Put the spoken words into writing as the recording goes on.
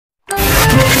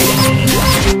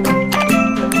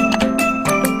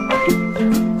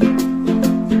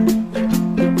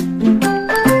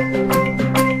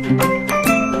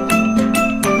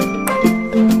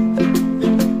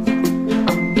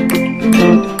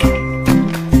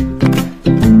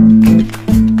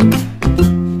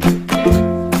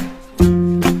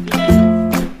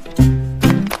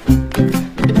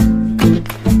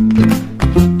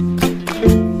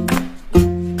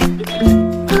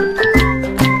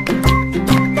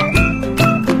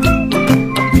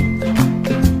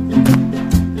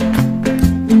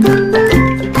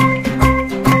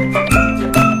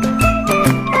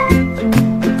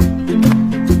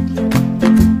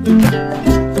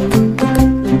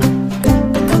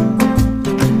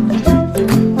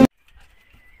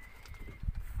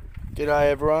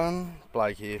G'day everyone,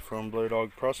 Blake here from Blue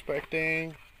Dog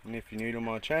Prospecting, and if you're new to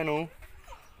my channel,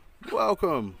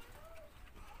 welcome.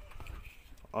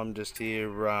 I'm just here,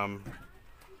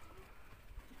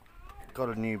 got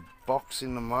a new box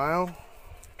in the mail.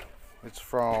 It's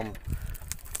from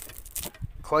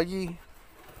Cleggy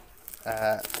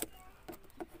at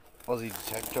Aussie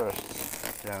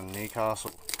Detectorist down in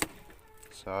Newcastle.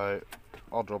 So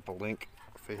I'll drop a link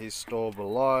for his store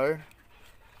below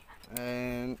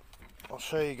and I'll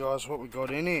show you guys what we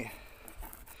got in here.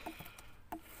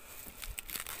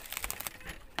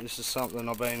 This is something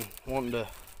I've been wanting to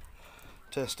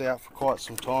test out for quite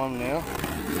some time now,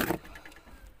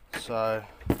 so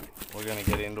we're going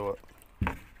to get into it.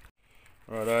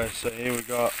 Righto, so here we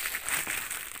got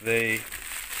the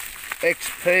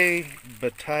XP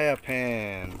BATEA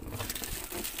Pan.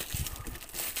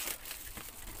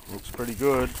 Looks pretty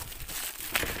good.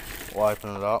 We'll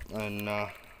open it up and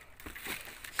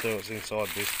see what's inside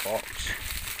this box.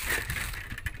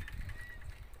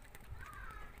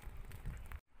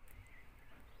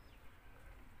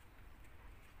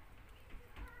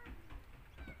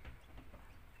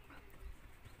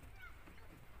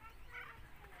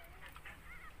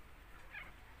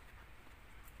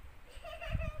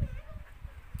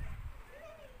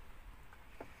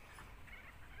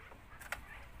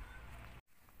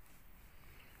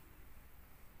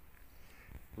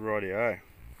 Rightio.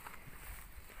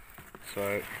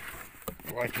 So,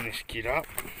 waking this kid up,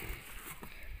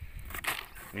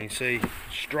 and you see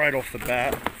straight off the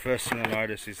bat, first thing I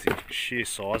notice is the sheer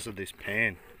size of this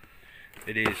pan.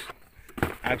 It is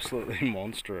absolutely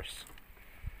monstrous.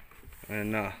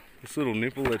 And this little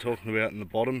nipple they're talking about in the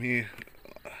bottom here,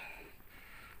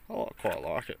 I quite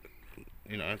like it.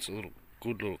 You know, it's a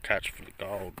good little catch for the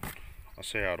gold. I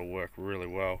see how it'll work really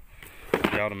well.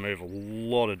 Be able to move a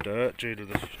lot of dirt due to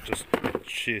the just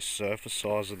sheer surface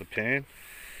size of the pan.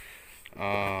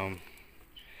 Yeah,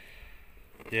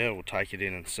 we'll take it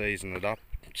in and season it up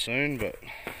soon, but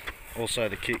also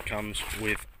the kit comes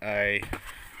with a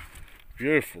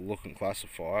beautiful looking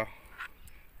classifier.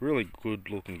 Really good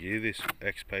looking gear, this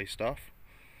XP stuff.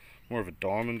 More of a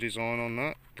diamond design on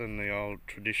that than the old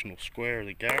traditional square of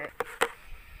the Garrett.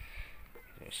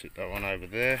 I'll sit that one over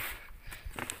there.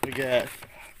 We get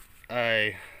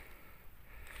a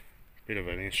bit of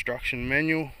an instruction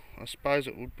manual, I suppose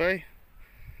it would be,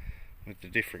 with the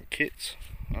different kits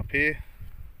up here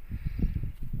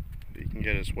that you can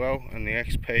get as well. And the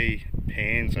XP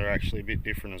pans are actually a bit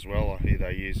different as well. I hear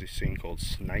they use this thing called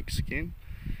snake skin,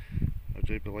 I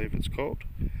do believe it's called.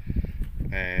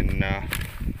 And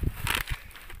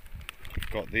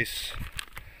we've got this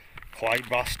clay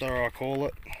buster, I call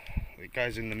it. It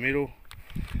goes in the middle.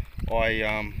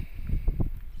 I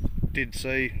did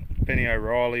see Penny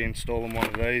O'Reilly installing one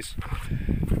of these.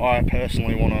 I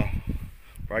personally want to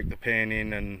break the pan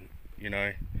in and, you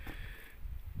know,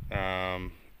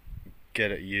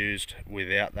 get it used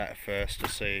without that first to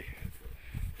see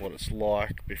what it's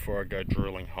like before I go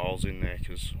drilling holes in there,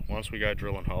 because once we go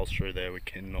drilling holes through there we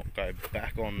cannot go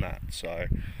back on that. So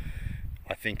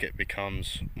I think it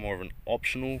becomes more of an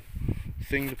optional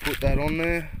thing to put that on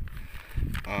there.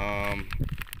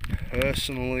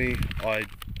 Personally, I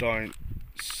don't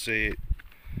see it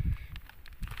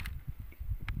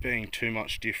being too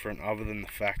much different, other than the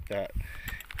fact that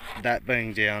that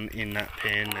being down in that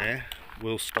pan there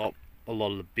will stop a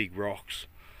lot of the big rocks,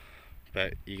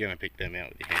 but you're going to pick them out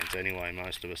with your hands anyway.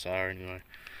 Most of us are anyway.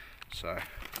 So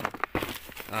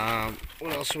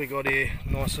what else have we got here?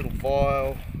 Nice little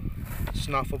vial,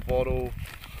 snuffer bottle,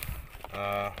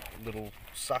 little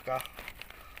sucker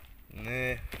in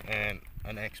there, and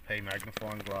an XP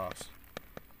magnifying glass.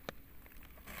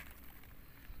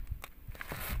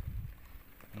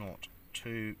 Not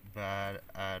too bad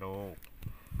at all.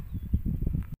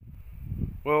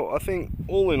 Well, I think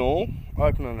all in all,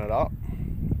 opening it up,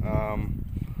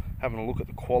 having a look at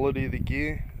the quality of the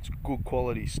gear, it's good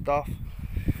quality stuff.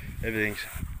 Everything's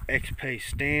XP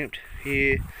stamped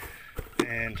here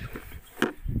and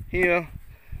here.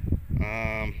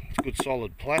 It's good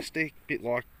solid plastic, bit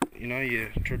like, you know, your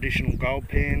traditional gold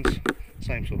pans,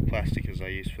 same sort of plastic as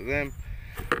they use for them.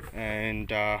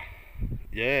 And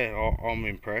yeah, I'm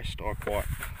impressed. I quite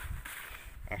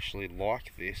actually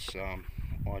like this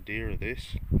idea of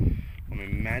this. I'm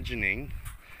imagining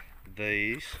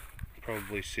these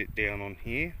probably sit down on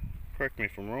here. Correct me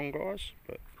if I'm wrong, guys,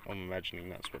 but I'm imagining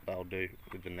that's what they'll do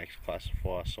with the next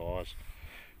classifier size.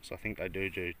 So I think they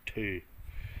do two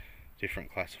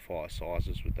different classifier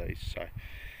sizes with these. So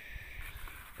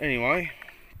anyway,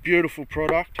 beautiful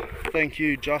product. Thank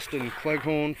you, Justin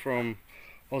Cleghorn from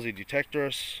Aussie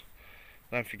Detectorist.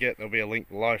 don't forget there'll be a link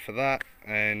below for that.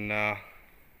 And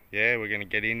yeah, we're going to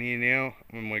get in here now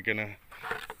and we're going to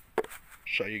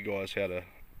show you guys how to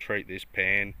treat this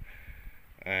pan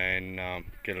and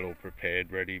get it all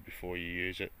prepared ready before you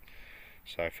use it.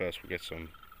 So first we'll get some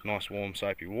nice warm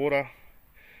soapy water,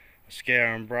 a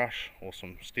scouring brush or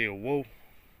some steel wool,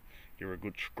 give her a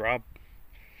good scrub,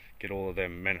 get all of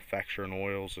them manufacturing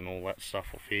oils and all that stuff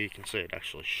off here. You can see it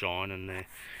actually shining there.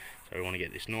 So we want to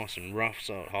get this nice and rough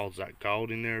so it holds that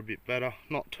gold in there a bit better.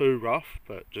 Not too rough,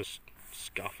 but just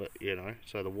scuff it, you know,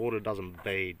 so the water doesn't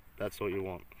bead. That's what you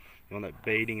want. You want that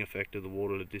beading effect of the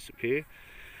water to disappear,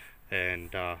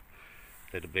 and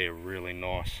that'd be a really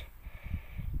nice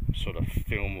sort of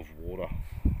film of water.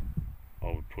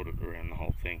 I would put it around the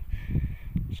whole thing.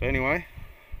 So anyway,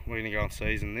 we're going to go and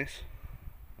season this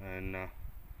and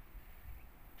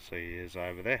see yours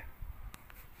over there.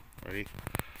 Ready?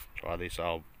 Try this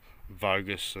old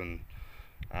Vogus and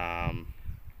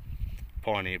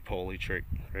Pioneer Paulie trick.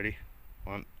 Ready?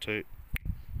 1, 2.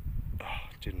 Oh,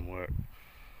 it didn't work.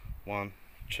 1,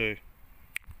 2.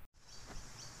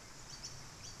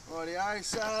 Rightio,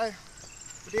 so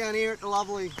we're down here at the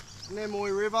lovely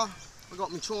Nemoy River. I've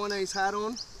got my Chinese hat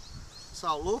on,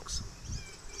 so it looks.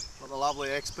 Got the lovely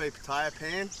XP BATEA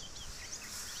pan.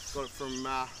 Got it from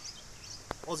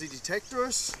Aussie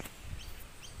detectorist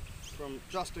from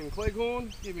Justin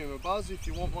Cleghorn. Give him a buzz if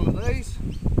you want one of these.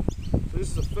 So this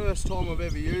is the first time I've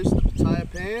ever used the BATEA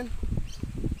pan.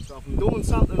 So if I'm doing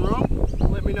something wrong,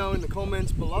 let me know in the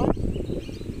comments below.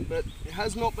 But it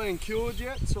has not been cured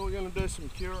yet, so we're going to do some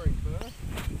curing first.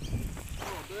 What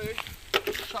I'll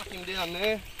do, chuck him down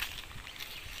there,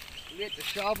 get the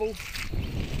shovel.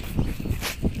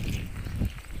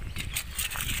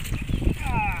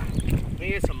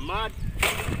 Here's some mud.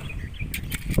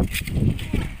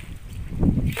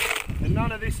 And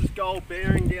none of this is gold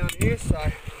bearing down here,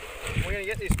 so we're going to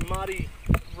get this muddy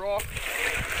rock.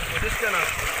 We're just going to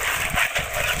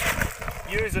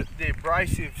use the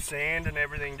abrasive sand and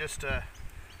everything just to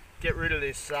get rid of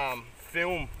this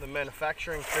film, the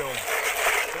manufacturing film.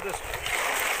 So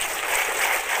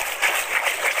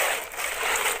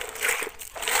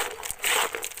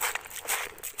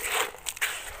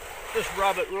just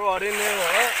rub it right in there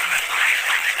like that.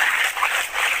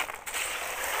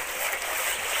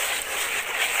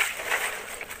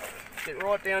 Get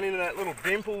right down into that little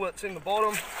dimple that's in the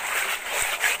bottom.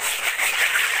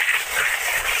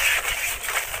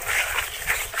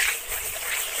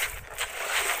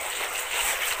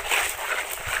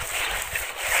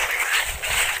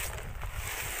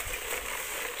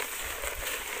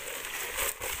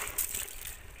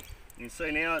 You can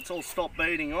see now it's all stopped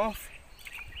beading off.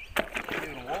 Give it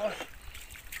a wash.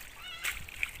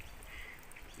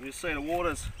 You can see the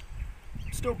water's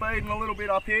still beading a little bit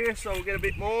up here, so we'll get a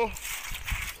bit more.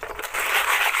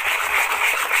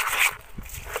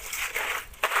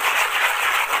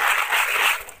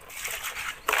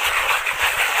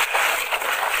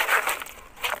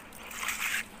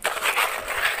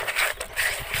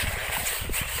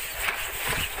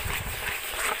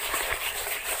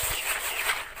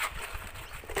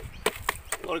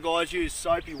 A lot of guys use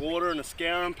soapy water and a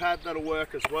scouring pad, that'll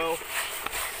work as well,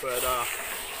 but I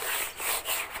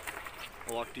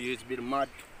like to use a bit of mud.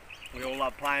 We all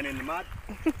love playing in the mud.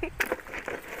 There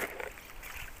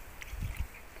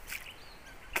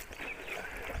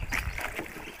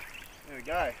we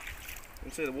go. You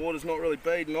can see the water's not really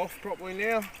beading off properly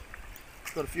now.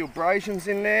 Got a few abrasions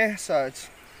in there, so it's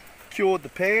cured the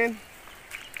pan.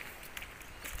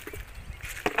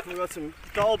 We've got some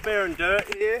gold bearing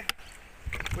dirt here.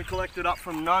 We collected up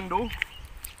from Nundle.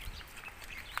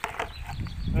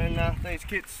 And these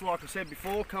kits, like I said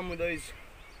before, come with these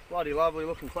bloody lovely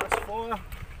looking classifier.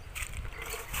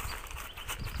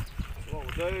 So what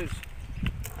we'll do is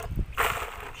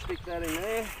stick that in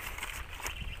there.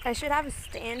 I should have a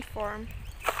stand for them.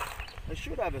 They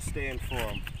should have a stand for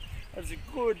them. That's a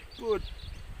good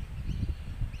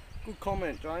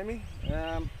comment, Jamie.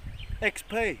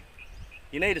 XP,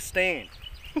 you need a stand.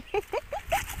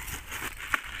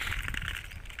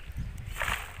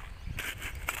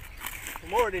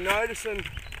 I'm already noticing you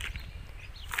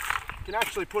can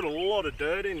actually put a lot of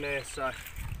dirt in there, so I'm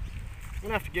going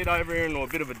to have to get over here into a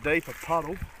bit of a deeper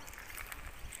puddle.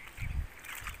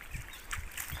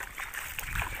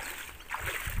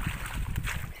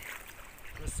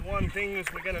 That's the one thing is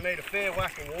we're going to need a fair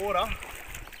whack of water.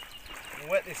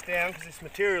 We'll wet this down because this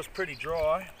material's pretty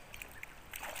dry.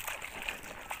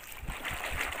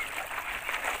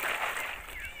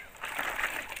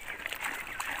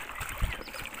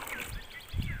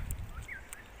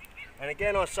 And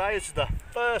again, I say this is the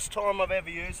first time I've ever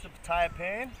used the BATEA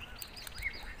pan.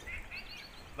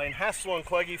 Been hassling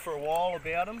Cleggy for a while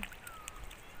about them,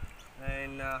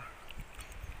 and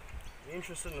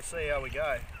interested to see how we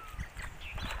go.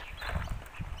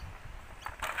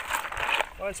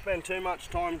 Won't spend too much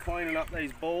time cleaning up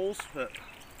these balls, but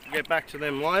I'll get back to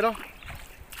them later.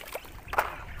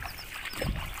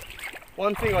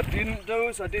 One thing I didn't do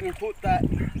is I didn't put that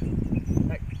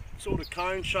sort of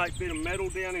cone shaped bit of metal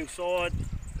down inside.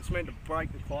 It's meant to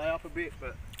break the clay up a bit,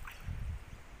 but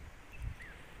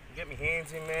I'll get my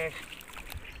hands in there,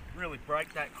 really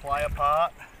break that clay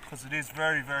apart, because it is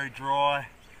very, very dry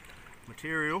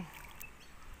material.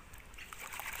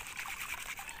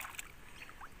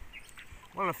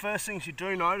 One of the first things you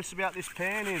do notice about this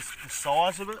pan is the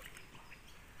size of it.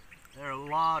 They're a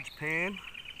large pan,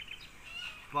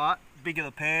 but the bigger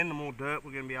the pan, the more dirt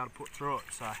we're going to be able to put through it.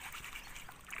 So,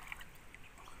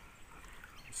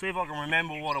 see if I can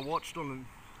remember what I watched on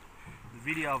the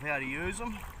video of how to use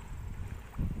them.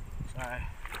 So,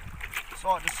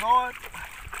 side to side,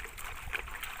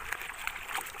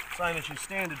 same as your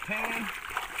standard pan.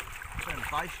 Turn the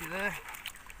base you there,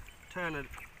 turn it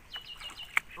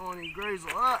 90 degrees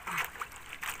like that,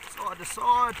 side to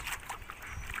side,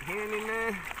 hand in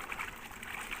there,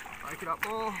 break it up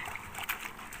more,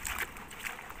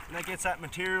 and that gets that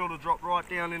material to drop right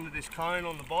down into this cone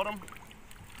on the bottom.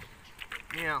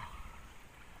 Now,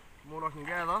 from what I can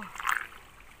gather,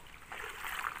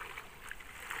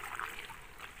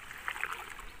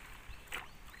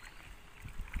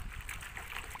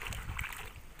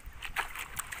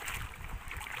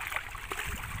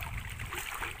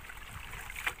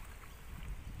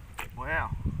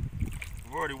 wow,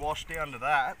 we've already washed down to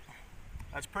that.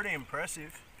 That's pretty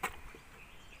impressive.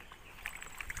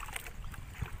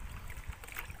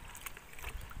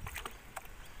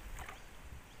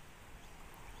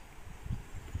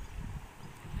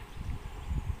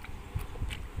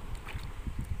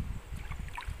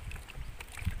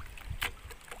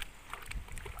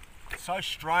 It's so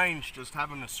strange just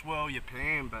having to swirl your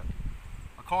pan, but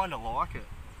I kind of like it.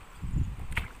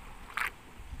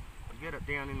 Get it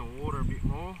down in the water a bit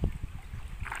more.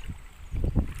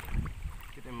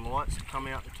 Get them lights to come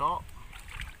out the top.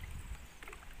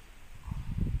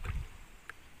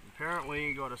 Apparently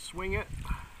you got to swing it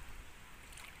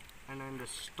and then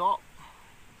just stop.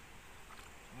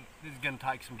 This is going to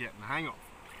take some getting the hang of.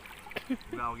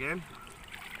 Go again.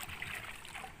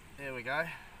 There we go.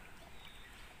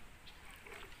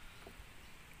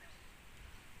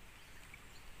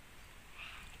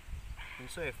 You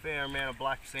can see a fair amount of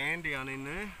black sand down in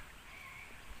there.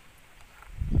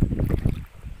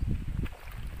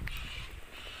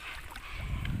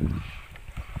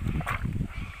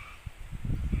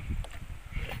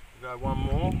 Go one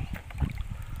more.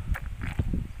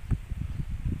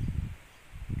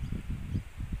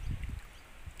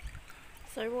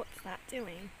 So what's that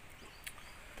doing?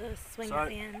 The swing at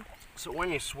the end? So when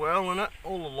you're swirling it,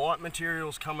 all the light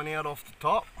material's coming out off the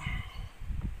top.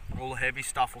 All the heavy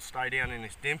stuff will stay down in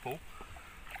this dimple,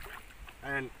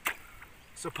 and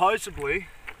supposedly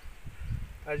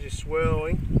as you're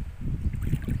swirling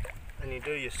and you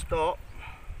do your stop,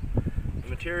 the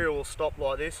material will stop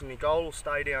like this and your gold will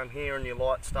stay down here and your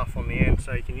light stuff on the end,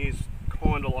 so you can use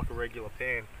kind of like a regular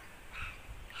pan.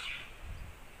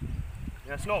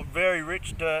 Now it's not very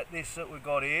rich dirt this that we've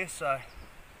got here, so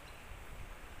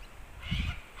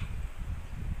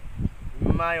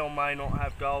you may or may not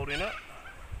have gold in it.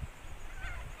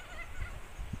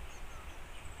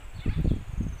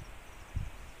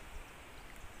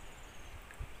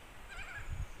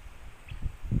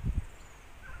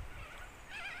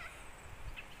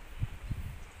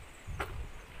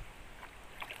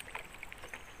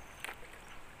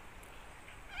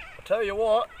 Tell you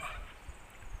what,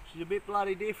 she's a bit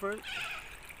bloody different,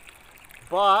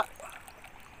 but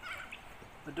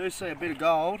I do see a bit of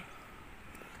gold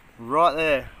right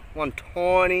there. One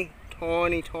tiny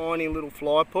little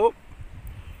fly pup.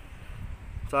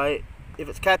 So if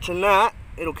it's catching that,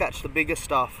 it'll catch the bigger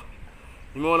stuff.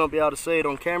 You might not be able to see it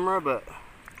on camera, but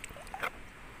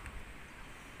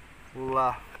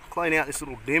we'll clean out this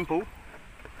little dimple.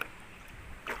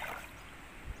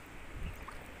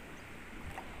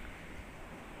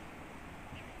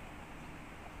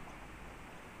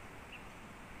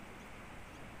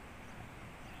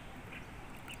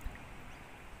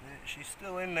 She's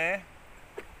still in there.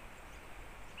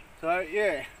 So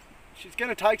yeah, she's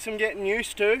going to take some getting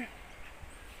used to.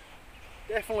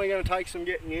 Definitely going to take some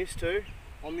getting used to.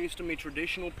 I'm used to my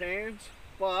traditional pans,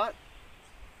 but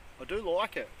I do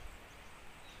like it.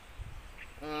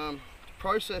 To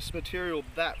process material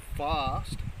that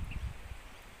fast,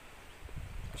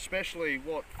 especially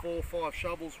what 4 or 5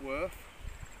 shovels worth,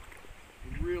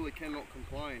 you really cannot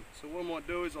complain. So what I might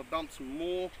do is I'll dump some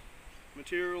more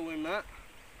material in that,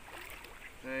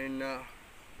 and we'll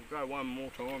go one more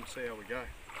time, see how we go.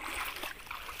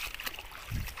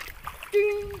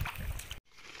 Ding!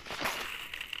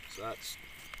 So that's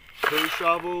 2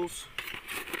 shovels,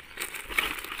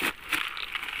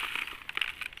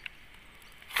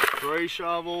 3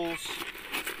 shovels,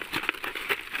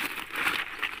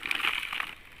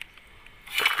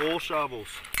 4 shovels.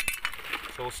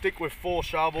 So we'll stick with 4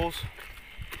 shovels.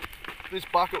 This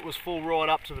bucket was full right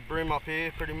up to the brim up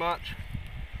here pretty much.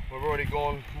 We've already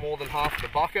gone more than half the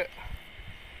bucket.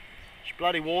 It's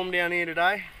bloody warm down here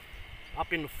today,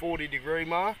 up in the 40-degree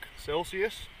mark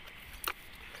Celsius.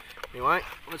 Anyway,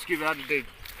 let's give that a dig.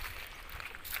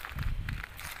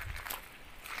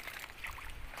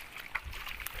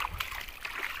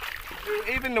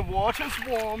 Even the water's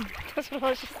warm. That's what I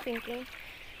was just thinking.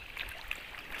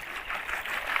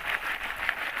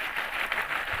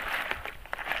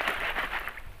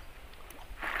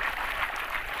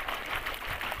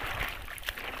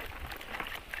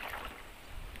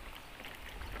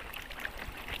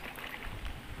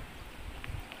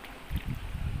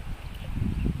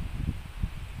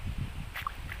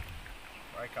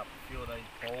 Break up a few of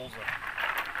these balls of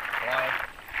clay.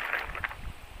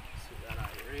 Sit that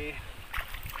over here.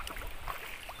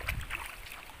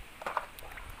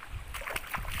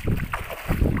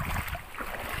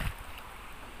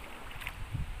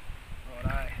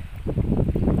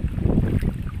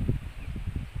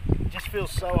 Just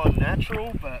feels so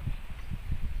unnatural, but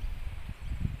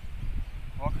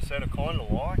like I said, I kind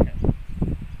of like it.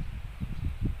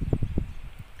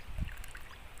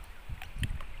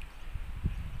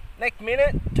 Next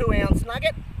minute, 2 ounce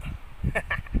nugget.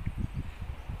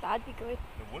 That'd be good.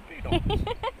 It would be nice.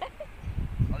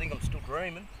 I think I'm still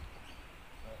dreaming.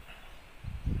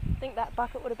 I think that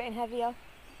bucket would have been heavier.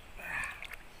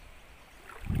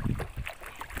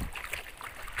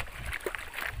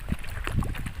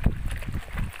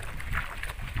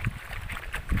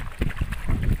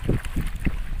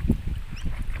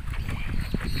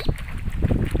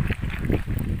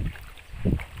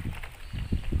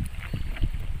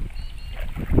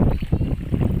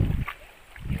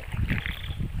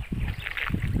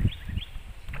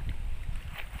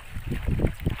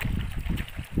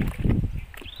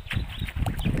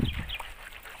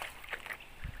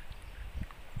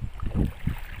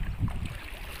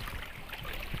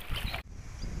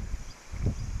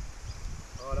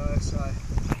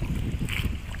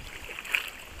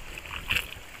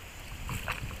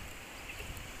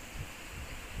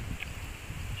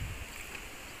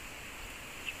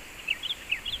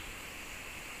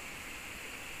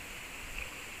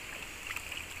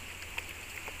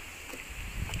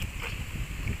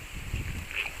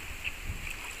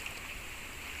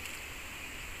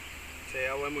 See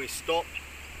how when we stop,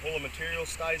 all the material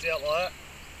stays out like that.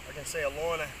 I can see a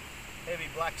line of heavy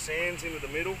black sands into the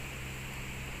middle.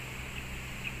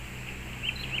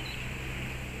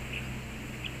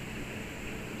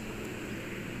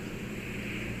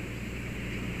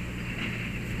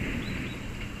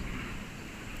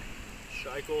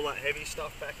 Shake all that heavy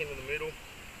stuff back into the middle.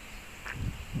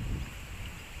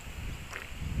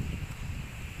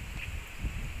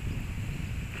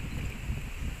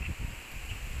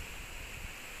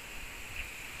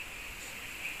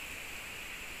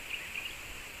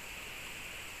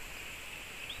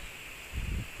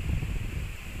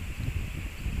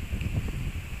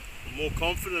 More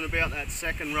confident about that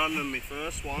second run than my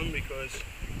first one because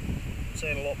I'm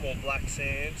seeing a lot more black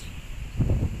sands.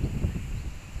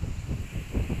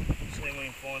 See if we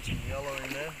can find some yellow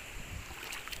in there.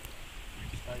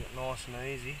 Just take it nice and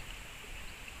easy.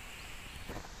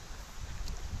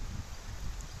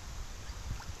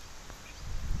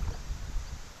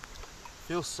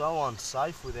 Feels so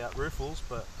unsafe without riffles,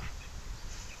 but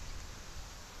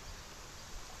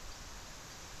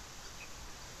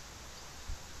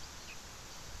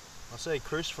I see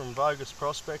Chris from Bogus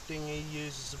Prospecting, he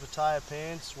uses the BATEA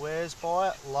pan, swears by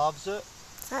it, loves it.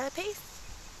 Is that a piece?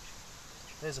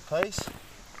 There's a piece,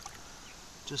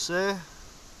 just there.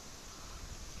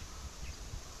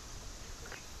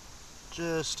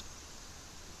 Just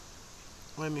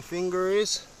where my finger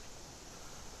is.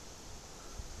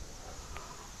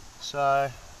 So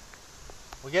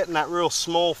we're getting that real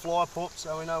small fly pop,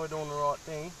 so we know we're doing the right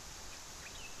thing.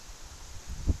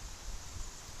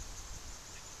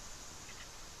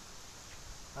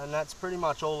 And that's pretty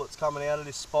much all that's coming out of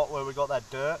this spot where we got that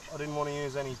dirt. I didn't want to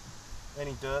use any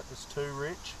dirt that's too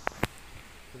rich,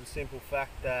 for the simple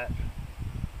fact that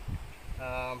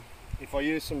if I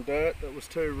use some dirt that was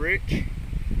too rich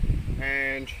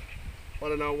and I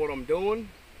don't know what I'm doing,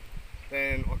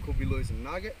 then I could be losing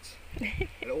nuggets.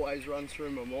 It always runs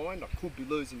through my mind, I could be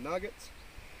losing nuggets.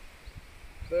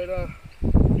 But I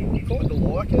kind of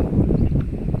like it.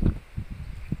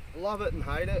 I love it and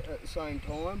hate it at the same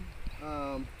time.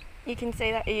 You can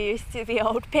see that you're used to the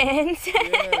old pans.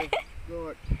 Yeah,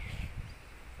 like,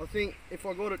 I think if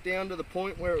I got it down to the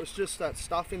point where it was just that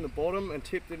stuff in the bottom and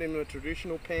tipped it in a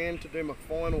traditional pan to do my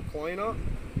final cleanup,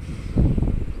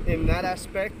 in that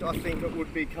aspect I think it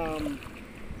would become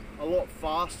a lot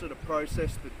faster to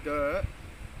process the dirt.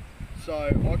 So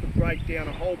I could break down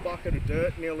a whole bucket of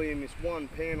dirt nearly in this one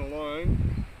pan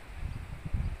alone,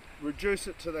 reduce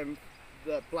it to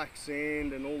that black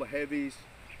sand and all the heavies,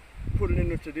 put it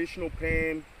in a traditional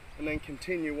pan, and then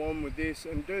continue on with this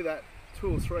and do that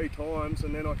 2 or 3 times,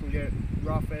 and then I can get a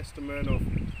rough estimate of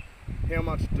how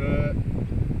much dirt,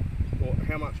 or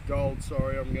how much gold,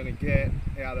 sorry, I'm going to get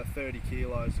out of 30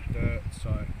 kilos of dirt.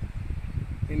 So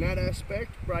in that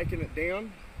aspect, breaking it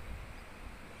down,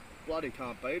 bloody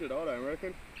can't beat it, I don't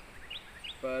reckon.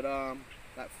 But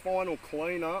that final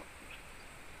clean up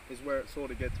is where it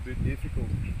sort of gets a bit difficult.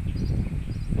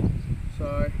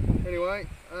 So anyway,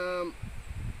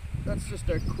 that's just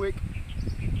a quick,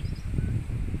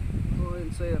 I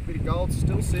didn't see that bit of gold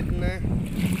still sitting there,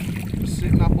 just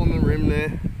sitting up on the rim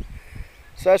there.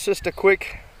 So that's just a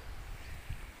quick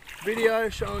video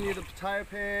showing you the BATEA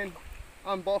pan,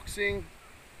 unboxing,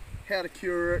 how to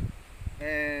cure it,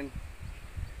 and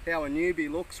how a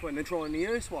newbie looks when they're trying to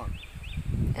use one.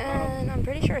 And I'm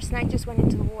pretty sure a snake just went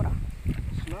into the water.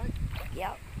 Snake?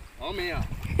 Yep. I'm out.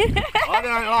 I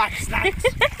don't like snakes.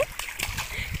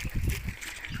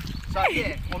 So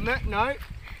yeah, on that note,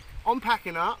 I'm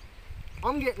packing up.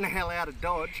 I'm getting the hell out of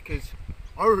Dodge because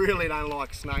I really don't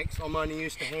like snakes. I'm only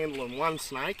used to handling one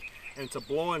snake, and it's a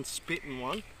blind spitting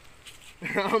one.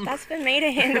 That's for me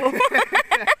to handle.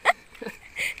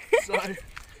 So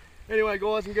anyway,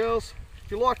 guys and girls, if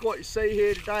you like what you see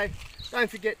here today, don't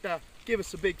forget to give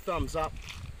us a big thumbs up,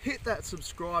 hit that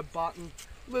subscribe button,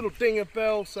 little dinger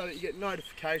bell so that you get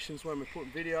notifications when we're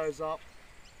putting videos up.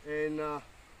 And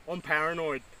I'm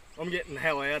paranoid. I'm getting the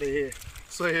hell out of here.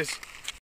 See yous.